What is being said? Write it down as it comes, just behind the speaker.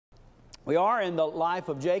We are in the life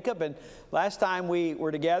of Jacob, and last time we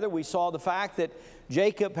were together, we saw the fact that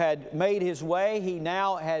Jacob had made his way. He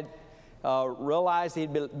now had realized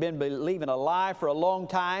he'd been believing a lie for a long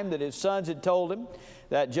time, that his sons had told him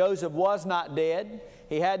that Joseph was not dead.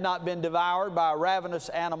 He had not been devoured by a ravenous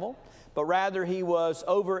animal, but rather he was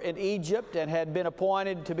over in Egypt and had been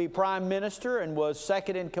appointed to be prime minister and was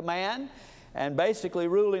second in command and basically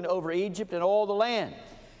ruling over Egypt and all the land.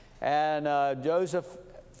 And Joseph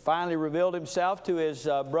finally revealed himself to his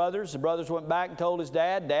brothers. The brothers went back and told his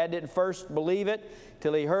dad. Dad didn't first believe it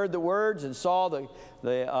till he heard the words and saw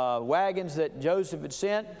the wagons that Joseph had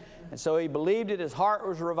sent. And so he believed it. His heart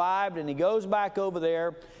was revived, and he goes back over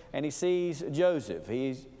there and he sees Joseph.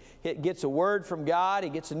 He gets a word from God. He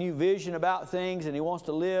gets a new vision about things, and he wants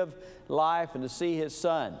to live life and to see his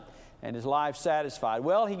son and his life satisfied.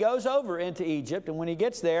 Well, he goes over into Egypt, and when he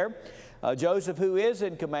gets there, Joseph, who is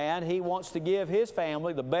in command, he wants to give his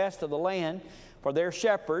family the best of the land for their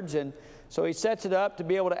shepherds. And so he sets it up to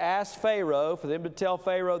be able to ask Pharaoh, for them to tell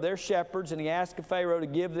Pharaoh they're shepherds, and he asked Pharaoh to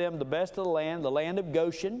give them the best of the land of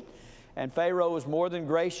Goshen. And Pharaoh was more than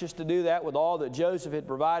gracious to do that with all that Joseph had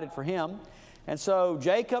provided for him. And so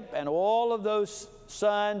Jacob and all of those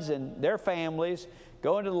sons and their families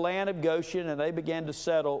go into the land of Goshen, and they began to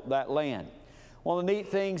settle that land. One of the neat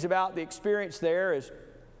things about the experience there is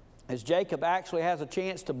Jacob actually has a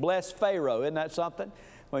chance to bless Pharaoh. Isn't that something?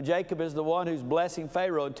 When Jacob is the one who's blessing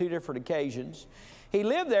Pharaoh on two different occasions. He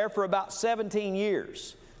lived there for about 17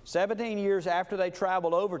 years. 17 years after they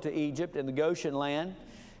traveled over to Egypt in the Goshen land.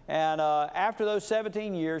 And after those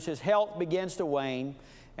 17 years, his health begins to wane,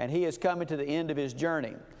 and he is coming to the end of his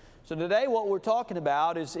journey. So today what we're talking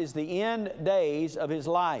about is the end days of his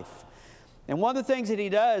life. And one of the things that he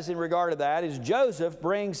does in regard to that is Joseph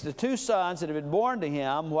brings the two sons that have been born to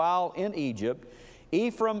him while in Egypt,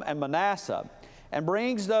 Ephraim and Manasseh, and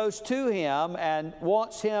brings those to him and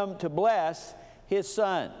wants him to bless his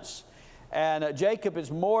sons. And Jacob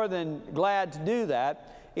is more than glad to do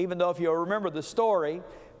that, even though if you'll remember the story,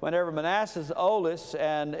 whenever Manasseh's the oldest,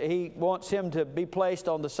 and he wants him to be placed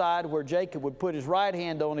on the side where Jacob would put his right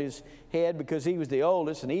hand on his head because he was the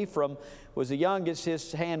oldest, and Ephraim was the youngest,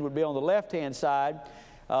 his hand would be on the left-hand side.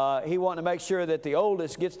 He wanted to make sure that the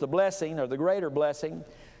oldest gets the blessing, or the greater blessing.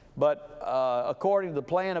 But according to the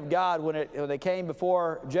plan of God, when they came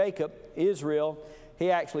before Jacob, Israel, he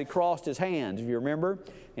actually crossed his hands, if you remember,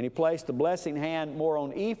 and he placed the blessing hand more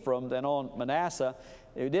on Ephraim than on Manasseh.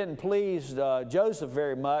 It didn't please Joseph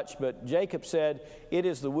very much, but Jacob said, it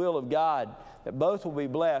is the will of God that both will be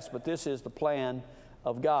blessed, but this is the plan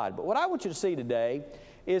of God. But what I want you to see today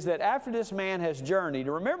is that after this man has journeyed,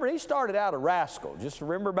 remember he started out a rascal. Just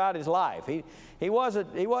remember about his life. He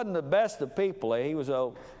wasn't the best of people. He was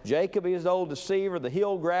Jacob, he was the old deceiver, the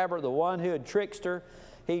heel grabber, the one who had trickster.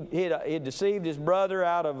 He had deceived his brother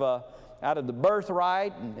out of the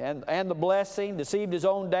birthright and the blessing, deceived his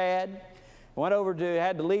own dad.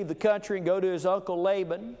 Had to leave the country and go to his uncle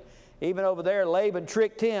Laban. Even over there, Laban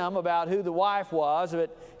tricked him about who the wife was,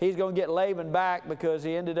 but he's going to get Laban back because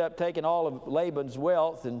he ended up taking all of Laban's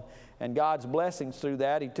wealth and God's blessings through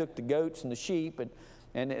that. He took the goats and the sheep,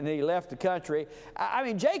 and he left the country. I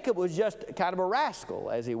mean, Jacob was just kind of a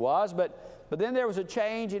rascal as he was, but then there was a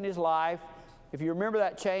change in his life. If you remember,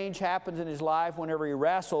 that change happens in his life whenever he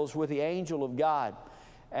wrestles with the angel of God.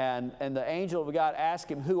 And the angel of God asked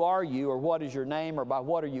him, who are you, or what is your name, or by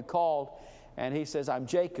what are you called? And he says, I'm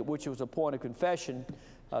Jacob, which was a point of confession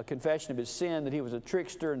of his sin, that he was a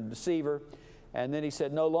trickster and a deceiver. And then he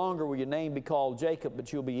said, no longer will your name be called Jacob,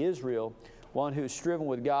 but you'll be Israel, one who's striven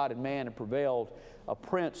with God and man and prevailed, a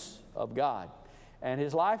prince of God. And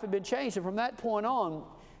his life had been changed. And from that point on,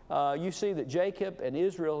 you see that Jacob and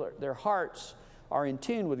Israel, their hearts are in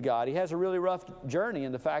tune with God. He has a really rough journey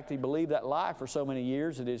in the fact that he believed that lie for so many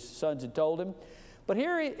years that his sons had told him. But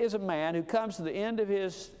here is a man who comes to the end of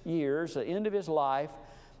his years, the end of his life,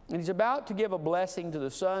 and he's about to give a blessing to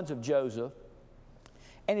the sons of Joseph,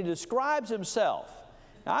 and he describes himself.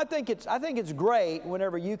 Now, I think it's great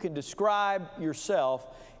whenever you can describe yourself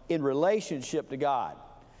in relationship to God.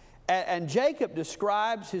 And Jacob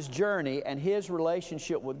describes his journey and his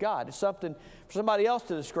relationship with God. It's something for somebody else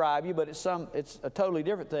to describe you, but it's a totally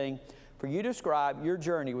different thing for you to describe your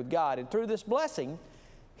journey with God. And through this blessing,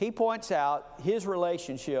 he points out his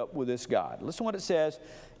relationship with this God. Listen to what it says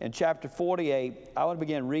in chapter 48. I want to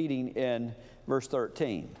begin reading in verse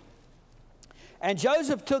 13. And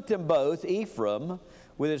Joseph took them both, Ephraim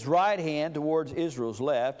with his right hand towards Israel's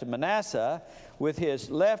left, and Manasseh with his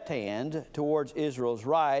left hand towards Israel's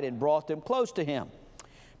right, and brought them close to him.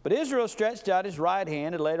 But Israel stretched out his right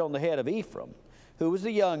hand and laid on the head of Ephraim, who was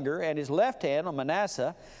the younger, and his left hand on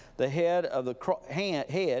Manasseh, the head of the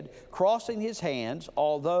head, crossing his hands,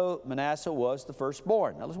 although Manasseh was the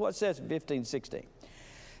firstborn. Now, listen what it says in 15:16.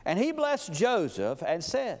 And he blessed Joseph and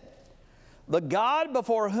said, the God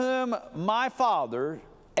before whom my father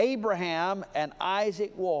Abraham and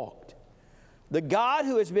Isaac walked, the God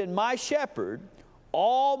who has been my shepherd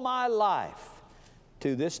all my life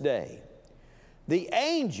to this day, the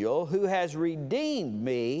angel who has redeemed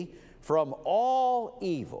me from all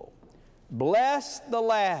evil, bless the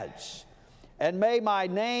lads, and may my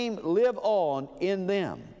name live on in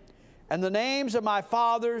them, and the names of my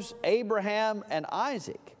fathers Abraham and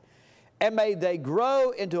Isaac, and may they grow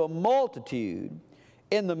into a multitude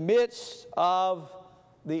in the midst of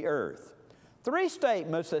the earth. Three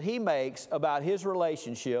statements that he makes about his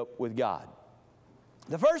relationship with God.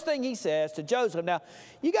 The first thing he says to Joseph, now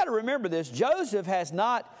you got to remember this, Joseph has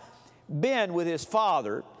not been with his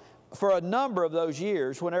father for a number of those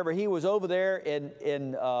years. Whenever he was over there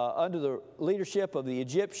under the leadership of the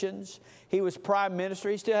Egyptians, he was prime minister.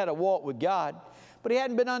 He still had a walk with God, but he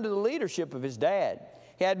hadn't been under the leadership of his dad.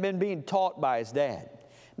 He hadn't been being taught by his dad.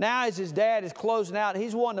 Now as his dad is closing out,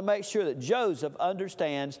 he's wanting to make sure that Joseph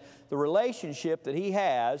understands the relationship that he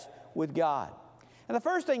has with God. And the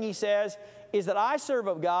first thing he says is that I serve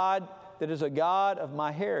a God that is a God of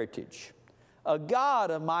my heritage. A God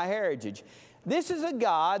of my heritage. This is a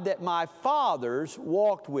God that my fathers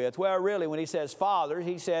walked with. Well, really, when he says fathers,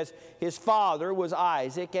 he says his father was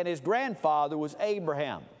Isaac and his grandfather was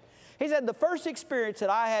Abraham. He said the first experience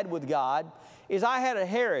that I had with God is I had a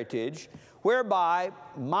heritage whereby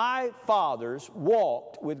my fathers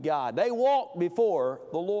walked with God. They walked before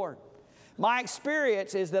the Lord. My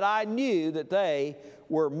experience is that I knew that they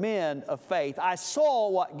were men of faith. I saw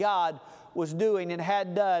what God was doing and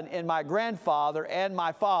had done in my grandfather and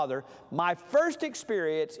my father. My first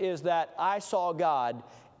experience is that I saw God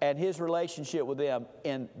and His relationship with them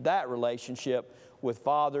in that relationship with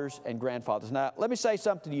fathers and grandfathers. Now, let me say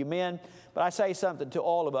something to you men, but I say something to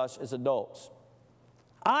all of us as adults.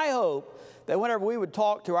 I hope that whenever we would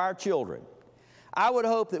talk to our children, I would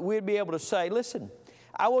hope that we'd be able to say, listen,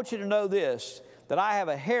 I want you to know this, that I have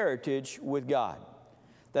a heritage with God.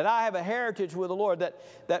 That I have a heritage with the Lord,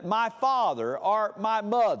 that my father or my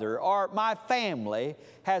mother or my family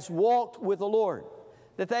has walked with the Lord,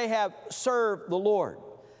 that they have served the Lord,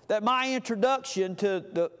 that my introduction to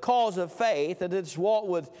the cause of faith and this walk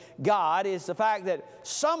with God is the fact that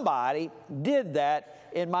somebody did that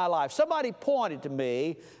in my life. Somebody pointed to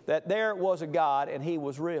me that there was a God and He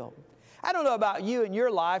was real. I don't know about you in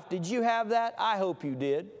your life. Did you have that? I hope you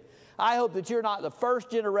did. I hope that you're not the first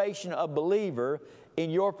generation of believer in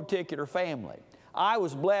your particular family. I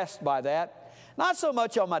was blessed by that. Not so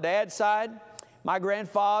much on my dad's side. My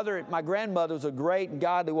grandfather and my grandmother was a great and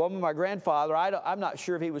godly woman. My grandfather, I'm not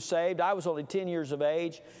sure if he was saved. I was only 10 years of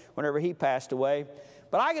age whenever he passed away.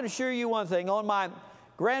 But I can assure you one thing, on my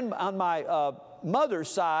mother's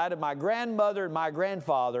side of my grandmother and my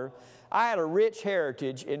grandfather, I had a rich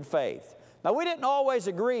heritage in faith. Now, we didn't always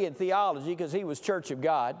agree in theology because he was Church of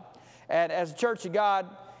God. And as a Church of God,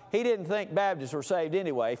 he didn't think Baptists were saved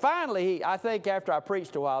anyway. Finally, I think after I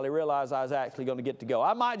preached a while, he realized I was actually going to get to go.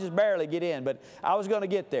 I might just barely get in, but I was going to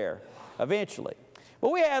get there eventually.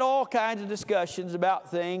 But we had all kinds of discussions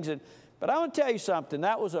about things. But I want to tell you something.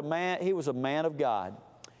 That was a man. He was a man of God.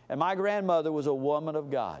 And my grandmother was a woman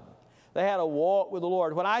of God. They had a walk with the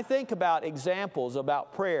Lord. When I think about examples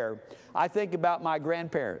about prayer, I think about my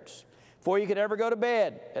grandparents. Before you could ever go to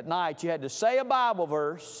bed at night, you had to say a Bible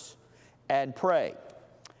verse and pray.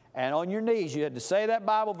 And on your knees, you had to say that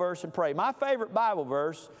Bible verse and pray. My favorite Bible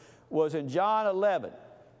verse was in John 11.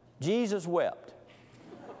 Jesus wept.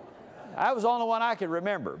 That was the only one I could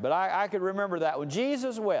remember, but I could remember that one.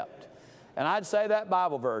 Jesus wept. And I'd say that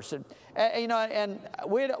Bible verse. And you know, and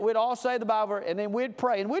we'd all say the Bible verse, and then we'd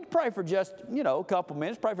pray. And we'd pray for just, you know, a couple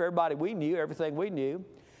minutes, pray for everybody we knew, everything we knew.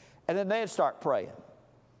 And then they'd start praying.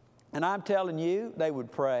 And I'm telling you, they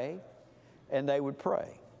would pray, and they would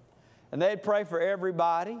pray. And they'd pray for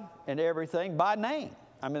everybody and everything by name.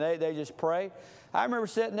 I mean, they just pray. I remember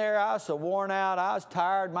sitting there, I was so worn out, I was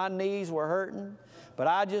tired, my knees were hurting, but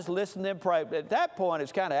I just listened to them pray. At that point,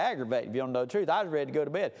 it's kind of aggravating, if you don't know the truth. I was ready to go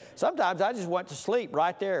to bed. Sometimes I just went to sleep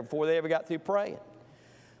right there before they ever got through praying.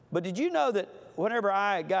 But did you know that whenever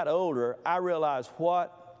I got older, I realized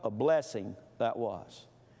what a blessing that was?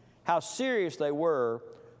 How serious they were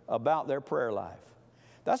about their prayer life.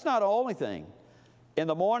 That's not the only thing. In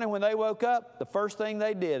the morning when they woke up, the first thing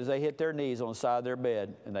they did is they hit their knees on the side of their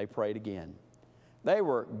bed and they prayed again. They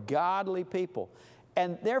were godly people.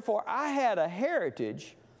 And therefore, I had a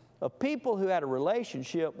heritage of people who had a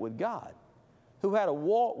relationship with God. who had a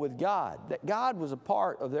walk with God, that God was a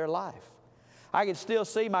part of their life. I can still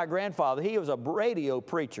see my grandfather. He was a radio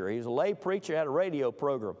preacher. He was a lay preacher, had a radio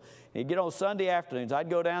program. He'd get on Sunday afternoons. I'd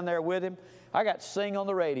go down there with him. I got to sing on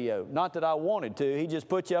the radio. Not that I wanted to. He just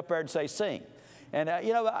put you up there and say, sing. And,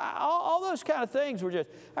 you know, all those kind of things were just,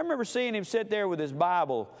 I remember seeing him sit there with his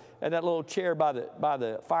Bible in that little chair by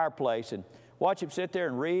the fireplace and watch him sit there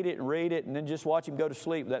and read it, and then just watch him go to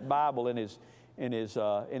sleep with that Bible in his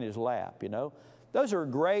lap, you know. Those are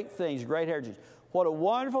great things, great heritage. What a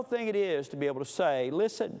wonderful thing it is to be able to say,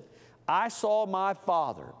 listen, I saw my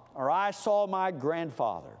father or I saw my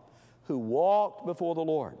grandfather who walked before the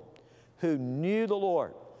Lord, who knew the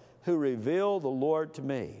Lord, who revealed the Lord to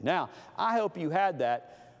me. Now, I hope you had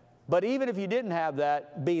that, but even if you didn't have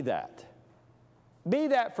that, be that. Be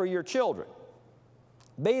that for your children.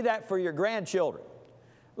 Be that for your grandchildren.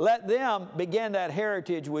 Let them begin that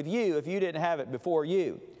heritage with you if you didn't have it before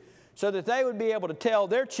you, so that they would be able to tell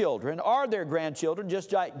their children or their grandchildren,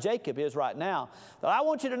 just like Jacob is right now, that I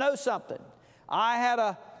want you to know something. I had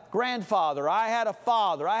a grandfather, I had a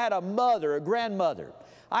father, I had a mother, a grandmother.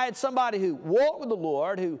 I had somebody who walked with the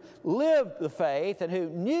Lord, who lived the faith, and who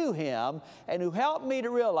knew Him, and who helped me to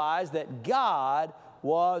realize that God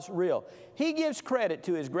was real. He gives credit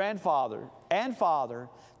to his grandfather and father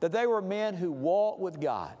that they were men who walked with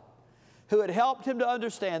God, who had helped him to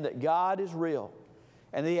understand that God is real,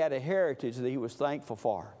 and that he had a heritage that he was thankful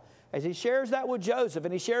for. As he shares that with Joseph,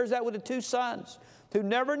 and he shares that with the two sons who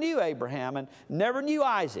never knew Abraham and never knew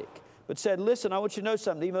Isaac, but said, listen, I want you to know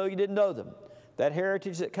something, even though you didn't know them. That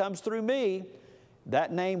heritage that comes through me,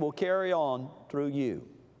 that name will carry on through you.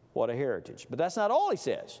 What a heritage. But that's not all he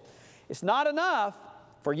says. It's not enough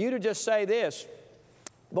for you to just say this,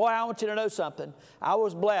 boy, I want you to know something. I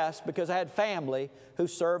was blessed because I had family who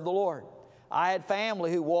served the Lord. I had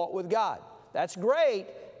family who walked with God. That's great,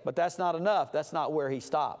 but that's not enough. That's not where he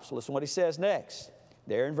stops. Listen to what he says next,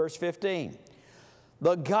 there in verse 15.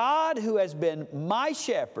 The God who has been my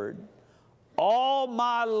shepherd all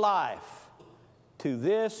my life to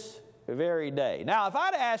this very day. Now, if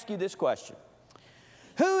I'd ask you this question,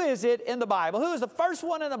 who is it in the Bible, who is the first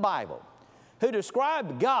one in the Bible who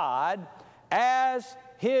described God as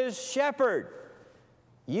his shepherd?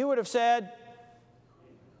 You would have said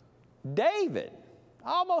David.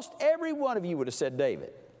 Almost every one of you would have said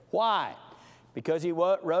David. Why? Because he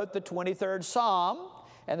wrote the 23rd Psalm,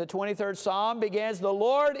 and the 23rd Psalm begins, the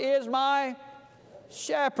Lord is my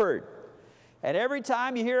shepherd. And every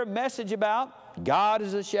time you hear a message about God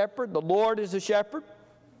is a shepherd, the Lord is a shepherd,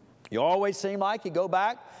 you always seem like you go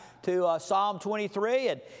back to Psalm 23,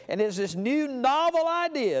 and there's this new novel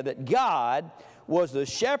idea that God was the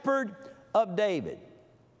shepherd of David.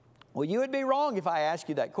 Well, you would be wrong if I asked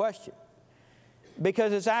you that question,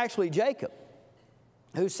 because it's actually Jacob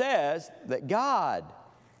who says that God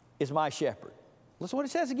is my shepherd. Listen to what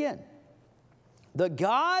it says again. The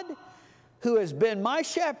God who has been my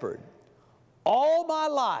shepherd all my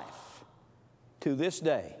life to this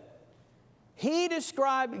day. He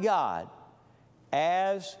described God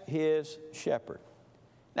as his shepherd.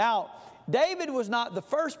 Now, David was not the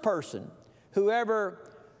first person who ever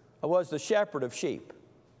was the shepherd of sheep.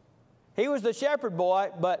 He was the shepherd boy,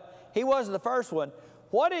 but he wasn't the first one.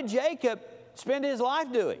 What did Jacob spend his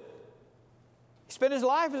life doing? He spent his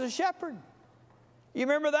life as a shepherd. You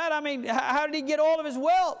remember that? I mean, how did he get all of his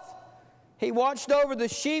wealth? He watched over the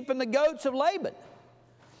sheep and the goats of Laban.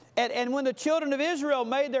 And when the children of Israel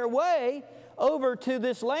made their way over to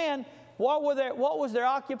this land, what was their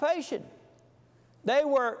occupation? They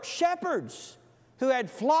were shepherds who had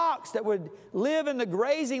flocks that would live in the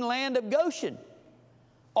grazing land of Goshen.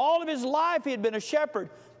 All of his life he had been a shepherd,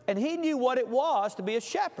 and he knew what it was to be a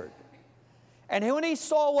shepherd. And when he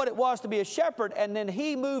saw what it was to be a shepherd, and then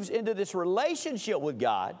he moves into this relationship with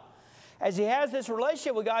God, as he has this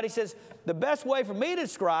relationship with God, he says, the best way for me to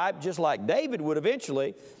describe, just like David would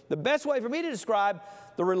eventually, the best way for me to describe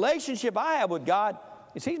the relationship I have with God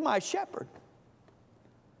is he's my shepherd.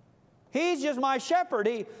 He's just my shepherd.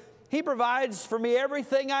 He provides for me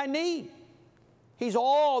everything I need. He's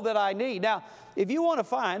all that I need. Now, if you want to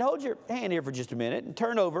find, hold your hand here for just a minute and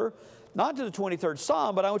turn over, not to the 23rd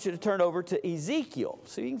Psalm, but I want you to turn over to Ezekiel.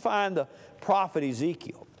 So you can find the prophet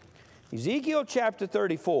Ezekiel. Ezekiel chapter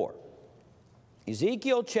 34.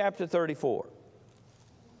 Ezekiel chapter 34.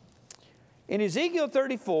 In Ezekiel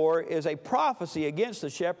 34 is a prophecy against the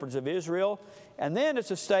shepherds of Israel, and then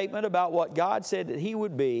it's a statement about what God said that he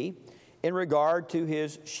would be in regard to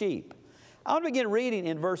his sheep. I want to begin reading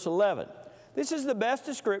in verse 11. This is the best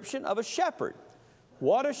description of a shepherd,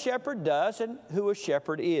 what a shepherd does and who a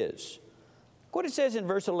shepherd is. Look what it says in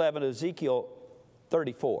verse 11 of Ezekiel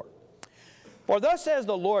 34. For thus says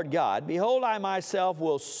the Lord God, behold, I myself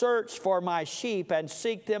will search for my sheep and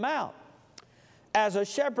seek them out. As a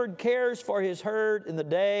shepherd cares for his herd in the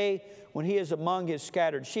day when he is among his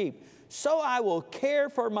scattered sheep, so I will care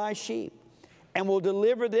for my sheep and will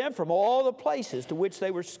deliver them from all the places to which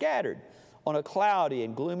they were scattered on a cloudy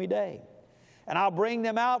and gloomy day. And I'll bring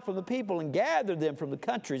them out from the people and gather them from the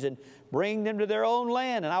countries and bring them to their own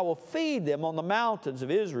land. And I will feed them on the mountains of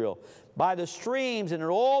Israel, by the streams and in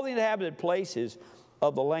all the inhabited places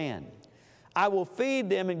of the land. I will feed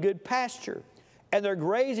them in good pasture, and their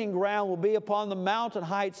grazing ground will be upon the mountain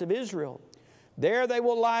heights of Israel. There they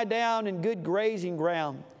will lie down in good grazing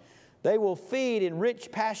ground. They will feed in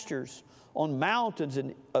rich pastures on mountains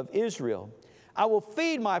of Israel. I will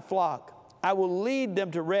feed my flock. I will lead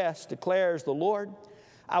them to rest, declares the Lord.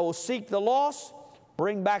 I will seek the lost,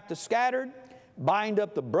 bring back the scattered, bind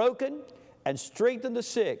up the broken, and strengthen the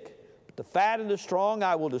sick. But the fat and the strong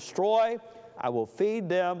I will destroy. I will feed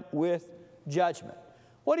them with judgment.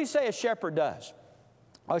 What do you say a shepherd does?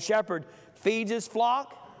 A shepherd feeds his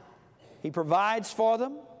flock. He provides for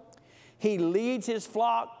them. He leads his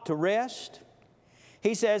flock to rest.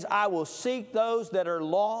 He says, I will seek those that are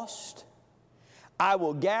lost. I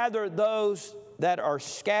will gather those that are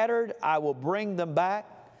scattered. I will bring them back.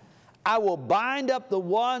 I will bind up the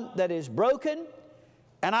one that is broken,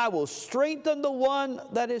 and I will strengthen the one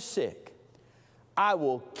that is sick. I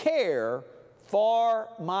will care for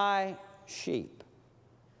my sheep.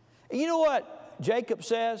 And you know what Jacob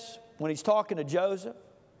says when he's talking to Joseph?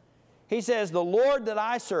 He says, the Lord that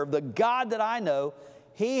I serve, the God that I know,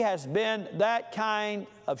 He has been that kind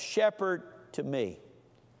of shepherd to me.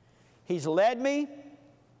 He's led me.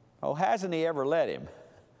 Oh, hasn't He ever led him?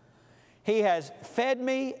 He has fed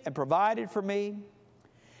me and provided for me.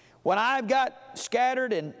 When I've got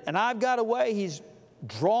scattered and I've got away, He's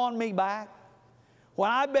drawn me back.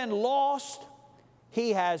 When I've been lost,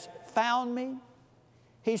 He has found me.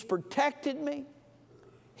 He's protected me.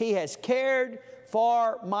 He has cared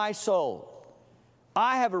for my soul.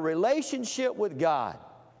 I have a relationship with God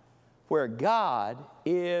where God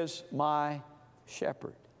is my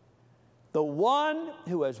shepherd. The one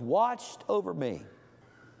who has watched over me.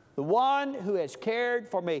 The one who has cared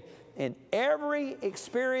for me in every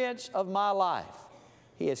experience of my life.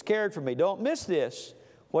 He has cared for me. Don't miss this,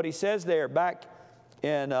 what he says there back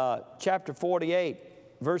in chapter 48,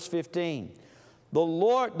 verse 15. The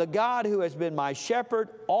Lord, the God who has been my shepherd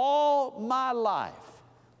all my life.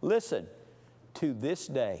 Listen, to this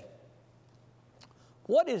day.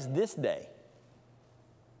 What is this day?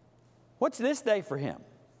 What's this day for him?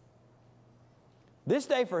 This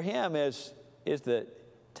day for him is the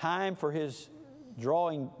time for his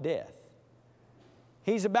drawing death.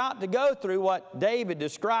 He's about to go through what David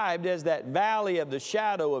described as that valley of the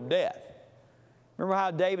shadow of death. Remember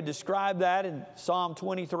how David described that in Psalm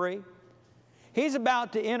 23? He's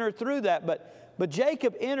about to enter through that, but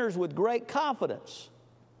Jacob enters with great confidence.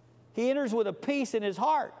 He enters with a peace in his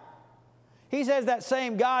heart. He says that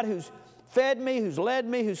same God who's fed me, who's led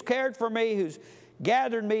me, who's cared for me, who's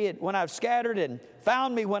gathered me when I've scattered and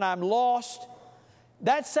found me when I'm lost,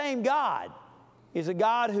 that same God is a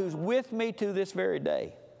God who's with me to this very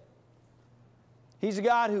day. He's a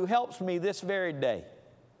God who helps me this very day,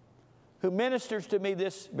 who ministers to me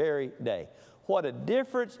this very day. What a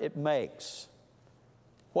difference it makes.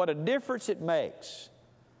 What a difference it makes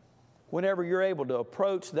whenever you're able to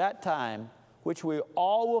approach that time, which we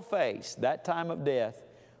all will face, that time of death,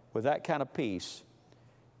 with that kind of peace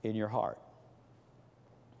in your heart.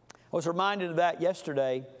 I was reminded of that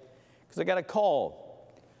yesterday because I got a call.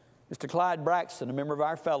 Mr. Clyde Braxton, a member of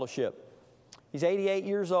our fellowship. He's 88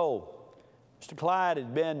 years old. Mr. Clyde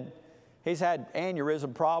he's had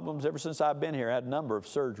aneurysm problems ever since I've been here, had a number of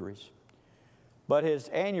surgeries. But his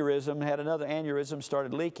aneurysm, had another aneurysm,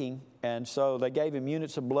 started leaking, and so they gave him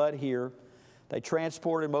units of blood here. They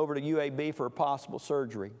transported him over to UAB for a possible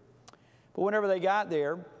surgery. But whenever they got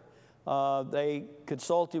there, they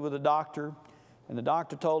consulted with a doctor, and the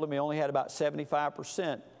doctor told him he only had about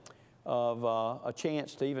 75% of a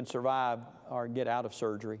chance to even survive or get out of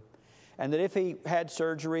surgery. And that if he had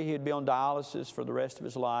surgery, he'd be on dialysis for the rest of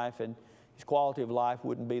his life, and his quality of life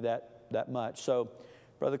wouldn't be that much. So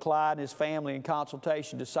Brother Clyde and his family in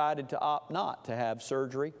consultation decided to opt not to have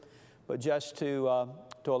surgery, but just to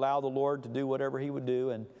allow the Lord to do whatever He would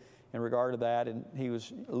do in regard to that. And he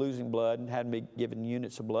was losing blood and hadn't been given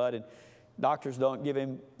units of blood. And doctors don't give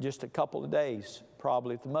him just a couple of days,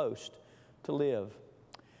 probably at the most, to live.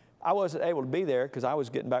 I wasn't able to be there because I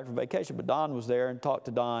was getting back from vacation, but Don was there and talked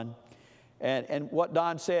to Don. And what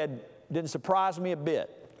Don said didn't surprise me a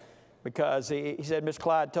bit, because he said, Miss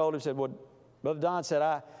Clyde told him, said, well, Brother Don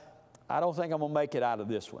said, I don't think I'm going to make it out of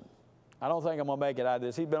this one. I don't think I'm going to make it out of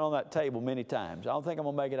this. He's been on that table many times. I don't think I'm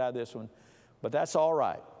going to make it out of this one, but that's all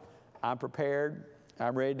right. I'm prepared.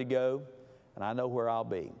 I'm ready to go, and I know where I'll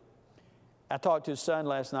be. I talked to his son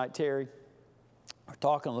last night, Terry. We're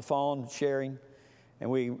talking on the phone, sharing, and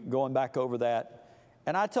we going back over that.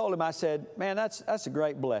 And I told him, I said, man, that's a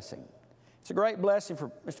great blessing. It's a great blessing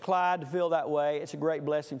for Mr. Clyde to feel that way. It's a great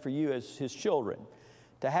blessing for you as his children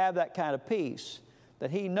to have that kind of peace that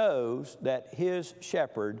he knows that his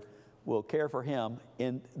shepherd will care for him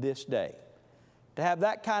in this day. To have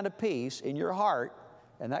that kind of peace in your heart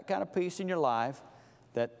and that kind of peace in your life,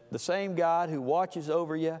 that the same God who watches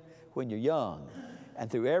over you when you're young and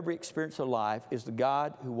through every experience of life is the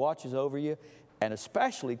God who watches over you and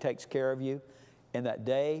especially takes care of you in that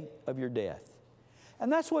day of your death.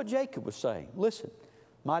 And that's what Jacob was saying. Listen,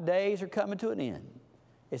 my days are coming to an end.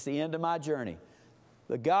 It's the end of my journey.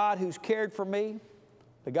 The God who's cared for me,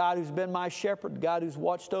 the God who's been my shepherd, the God who's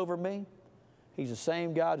watched over me, He's the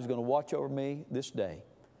same God who's going to watch over me this day.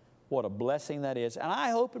 What a blessing that is. And I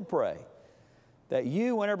hope and pray that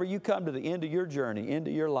you, whenever you come to the end of your journey,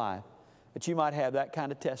 into your life, that you might have that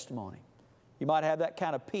kind of testimony. You might have that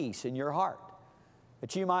kind of peace in your heart.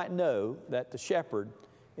 That you might know that the shepherd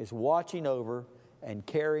is watching over and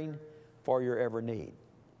caring for your every need.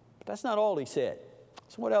 But that's not all he said.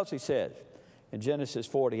 So what else he said in Genesis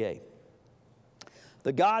 48?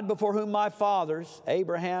 The God before whom my fathers,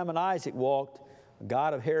 Abraham and Isaac, walked, a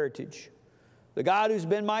God of heritage, the God who's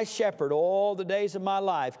been my shepherd all the days of my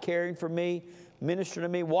life, caring for me, ministering to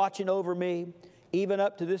me, watching over me, even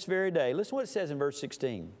up to this very day. Listen to what it says in verse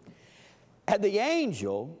 16. And the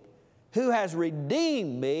angel who has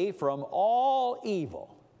redeemed me from all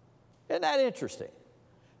evil. Isn't that interesting?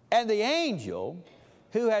 And the angel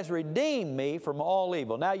who has redeemed me from all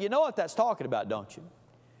evil. Now, you know what that's talking about, don't you?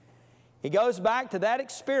 He goes back to that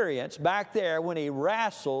experience back there when he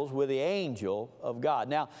wrestles with the angel of God.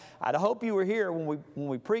 Now, I hope you were here when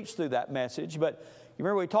we preached through that message, but you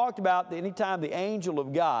remember we talked about that anytime the angel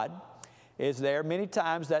of God is there, many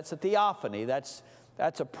times that's a theophany. That's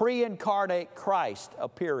a pre-incarnate Christ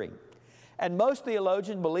appearing. And most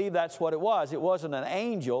theologians believe that's what it was. It wasn't an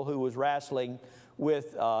angel who was wrestling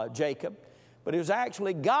with Jacob, but it was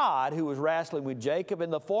actually God who was wrestling with Jacob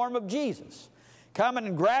in the form of Jesus, coming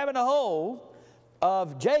and grabbing a hold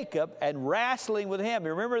of Jacob and wrestling with him. You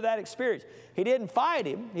remember that experience? He didn't fight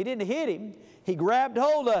him. He didn't hit him. He grabbed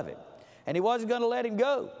hold of him, and he wasn't going to let him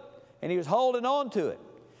go, and he was holding on to it.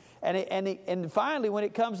 And finally, when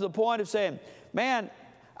it comes to the point of saying, man,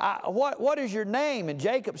 what is your name? And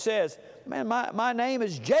Jacob says, man, my name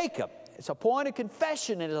is Jacob. It's a point of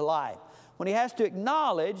confession in his life when he has to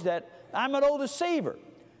acknowledge that I'm an old deceiver.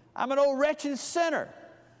 I'm an old wretched sinner.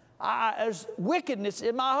 There's wickedness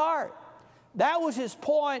in my heart. That was his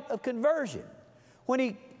point of conversion. When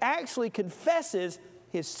he actually confesses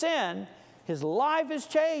his sin, his life is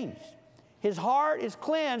changed. His heart is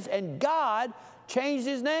cleansed, and God changed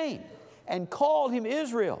his name and called him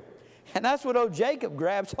Israel. And that's what old Jacob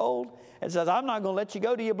grabs hold and says, I'm not going to let you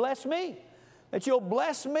go till you bless me. That you'll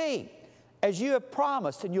bless me as you have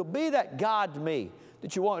promised, and you'll be that God to me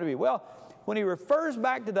that you want to be. Well, when he refers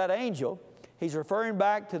back to that angel, he's referring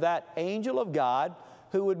back to that angel of God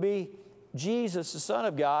who would be Jesus, the Son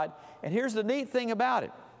of God. And here's the neat thing about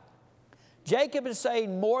it. Jacob is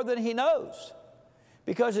saying more than he knows,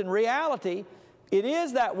 because in reality, it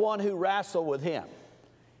is that one who wrestled with him.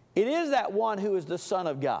 It is that one who is the Son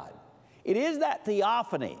of God. It is that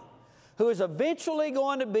theophany who is eventually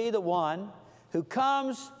going to be the one who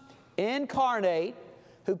comes incarnate,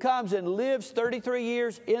 who comes and lives 33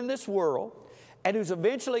 years in this world, and who's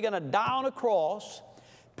eventually going to die on a cross,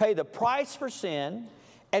 pay the price for sin,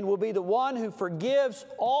 and will be the one who forgives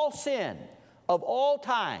all sin of all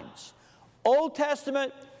times, Old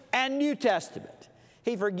Testament and New Testament.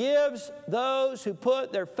 He forgives those who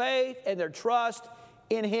put their faith and their trust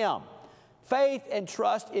in Him. Faith and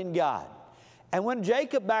trust in God. And when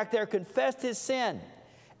Jacob back there confessed his sin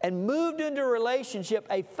and moved into a relationship,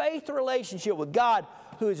 a faith relationship with God,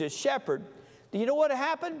 who is his shepherd, do you know what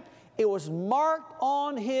happened? It was marked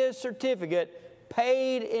on his certificate,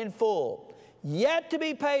 paid in full. Yet to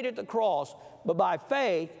be paid at the cross, but by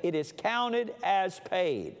faith it is counted as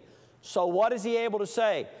paid. So what is he able to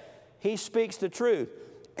say? He speaks the truth.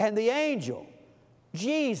 And the angel,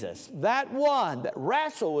 Jesus, that one that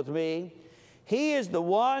wrestled with me, he is the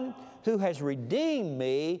one who has redeemed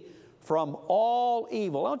me from all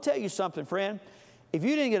evil. I'll tell you something, friend. If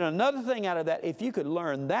you didn't get another thing out of that, if you could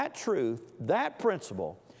learn that truth, that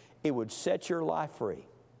principle, it would set your life free.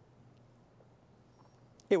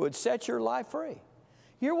 It would set your life free.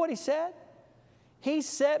 You hear what he said? He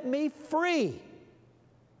set me free.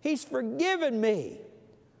 He's forgiven me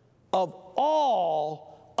of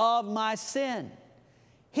all of my sin.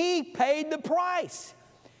 He paid the price.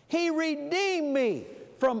 He redeemed me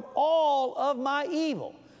from all of my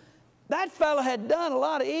evil. That fellow had done a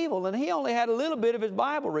lot of evil, and he only had a little bit of his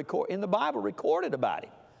Bible recorded about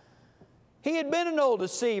him. He had been an old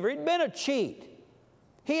deceiver. He'd been a cheat.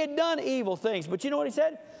 He had done evil things. But you know what he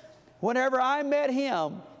said? Whenever I met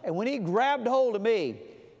him, and when he grabbed hold of me,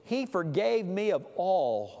 he forgave me of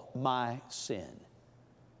all my sin.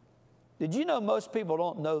 Did you know most people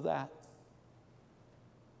don't know that?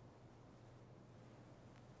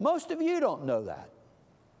 Most of you don't know that.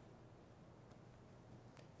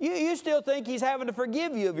 You still think he's having to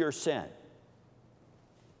forgive you of your sin.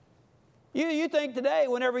 You think today,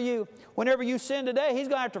 whenever you sin today, he's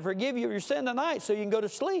going to have to forgive you of your sin tonight so you can go to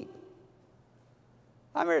sleep.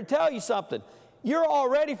 I'm here to tell you something. You're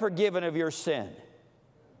already forgiven of your sin.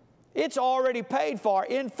 It's already paid for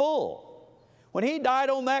in full. When he died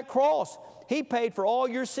on that cross, he paid for all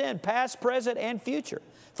your sin, past, present, and future.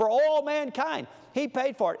 For all mankind, he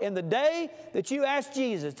paid for it. And the day that you ask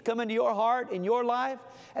Jesus to come into your heart, in your life,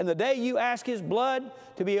 and the day you ask his blood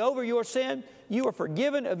to be over your sin, you are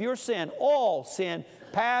forgiven of your sin, all sin,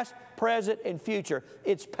 past, present, and future.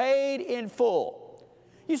 It's paid in full.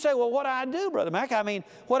 You say, well, what do I do, Brother Mack? I mean,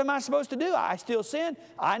 what am I supposed to do? I still sin?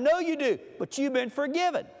 I know you do, but you've been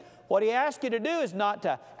forgiven. What he asks you to do is not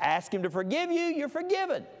to ask him to forgive you. You're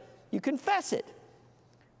forgiven. You confess it.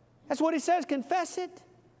 That's what he says, confess it.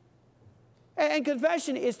 And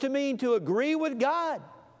confession is to mean to agree with God.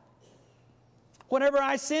 Whenever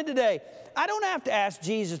I sin today, I don't have to ask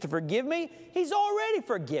Jesus to forgive me. He's already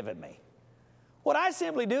forgiven me. What I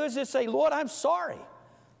simply do is just say, Lord, I'm sorry.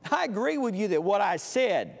 I agree with you that what I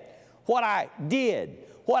said, what I did,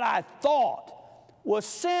 what I thought was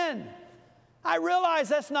sin. I realize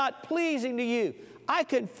that's not pleasing to you. I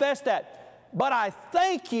confess that. But I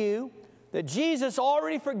thank you that Jesus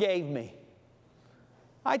already forgave me.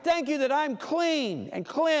 I thank you that I'm clean and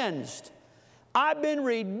cleansed. I've been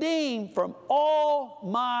redeemed from all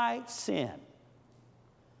my sin.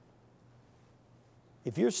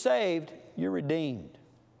 If you're saved, you're redeemed.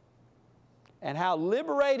 And how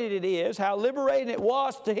liberated it is, how liberating it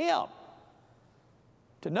was to him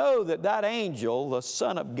to know that that angel, the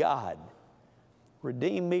Son of God,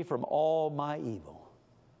 redeemed me from all my evil.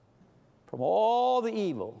 From all the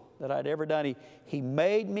evil that I'd ever done. He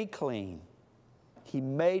made me clean. He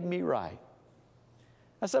made me right.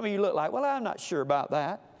 Now some of you look like, well, I'm not sure about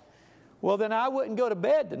that. Well, then I wouldn't go to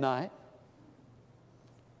bed tonight.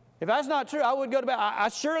 If that's not true, I wouldn't go to bed. I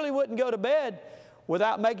surely wouldn't go to bed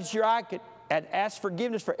without making sure I could ask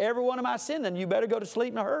forgiveness for every one of my sins. Then you better go to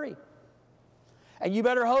sleep in a hurry. And you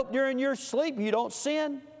better hope during your sleep you don't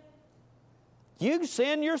sin. You can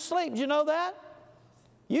sin in your sleep. Did you know that?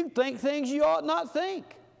 You can think things you ought not think.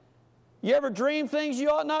 You ever dream things you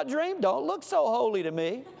ought not dream? Don't look so holy to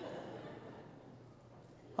me.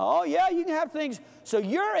 Oh, yeah, you can have things. So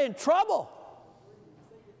you're in trouble.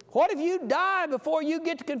 What if you die before you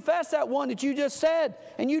get to confess that one that you just said,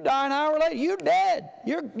 and you die an hour later? You're dead.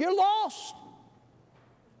 You're lost.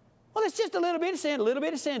 Well, it's just a little bit of sin. A little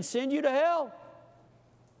bit of sin send you to hell.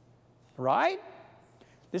 Right?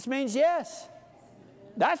 This means yes.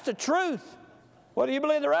 That's the truth. Whether you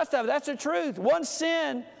believe the rest of it, that's the truth. One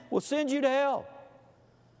sin will send you to hell.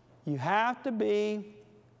 You have to be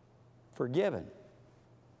forgiven.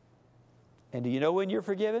 And do you know when you're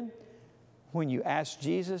forgiven? When you ask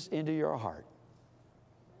Jesus into your heart.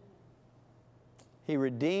 He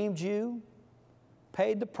redeemed you,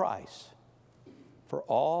 paid the price for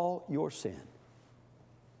all your sin.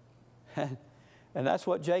 And that's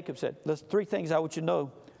what Jacob said. Listen, three things I want you to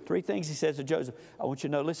know. Three things he says to Joseph. I want you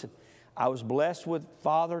to know, listen, I was blessed with a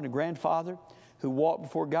father and a grandfather who walked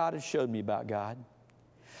before God and showed me about God.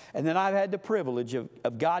 And then I've had the privilege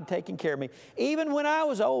of God taking care of me. Even when I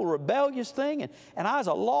was an old rebellious thing and I was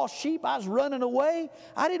a lost sheep, I was running away.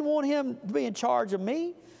 I didn't want him to be in charge of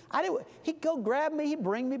me. He'd go grab me, he'd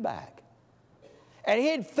bring me back. And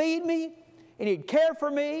he'd feed me and he'd care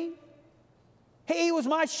for me. He was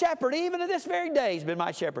my shepherd. Even to this very day, he's been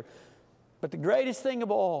my shepherd. But the greatest thing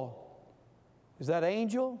of all is that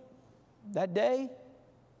angel, that day,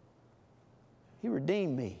 he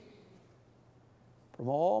redeemed me from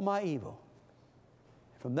all my evil.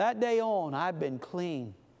 From that day on, I've been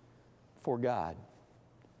clean for God.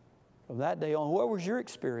 From that day on, what was your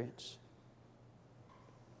experience?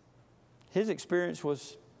 His experience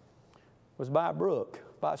was by a brook,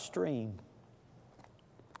 by a stream.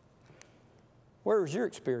 Where was your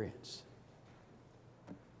experience?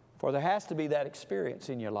 For there has to be that experience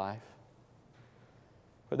in your life.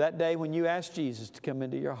 For that day when you ask Jesus to come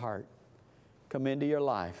into your heart, come into your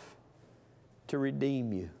life, to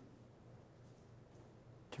redeem you,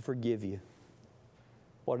 to forgive you.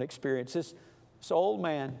 What an experience. This old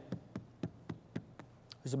man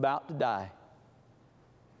who's about to die.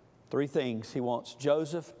 3 things he wants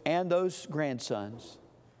Joseph and those grandsons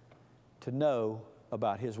to know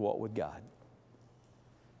about his walk with God.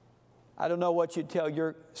 I don't know what you'd tell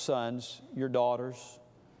your sons, your daughters,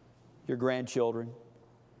 your grandchildren,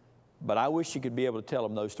 but I wish you could be able to tell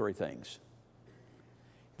them those 3 things.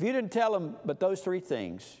 If you didn't tell them but those 3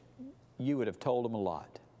 things, you would have told them a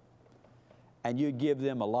lot. And you'd give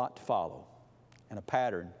them a lot to follow and a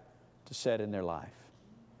pattern to set in their life.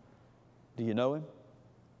 Do you know Him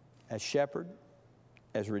as shepherd,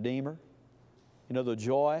 as redeemer? You know the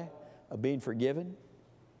joy of being forgiven?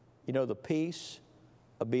 You know the peace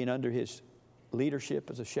of being under His leadership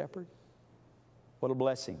as a shepherd? What a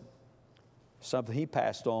blessing. Something He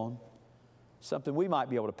passed on, something we might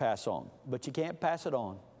be able to pass on, but you can't pass it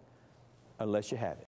on unless you have it.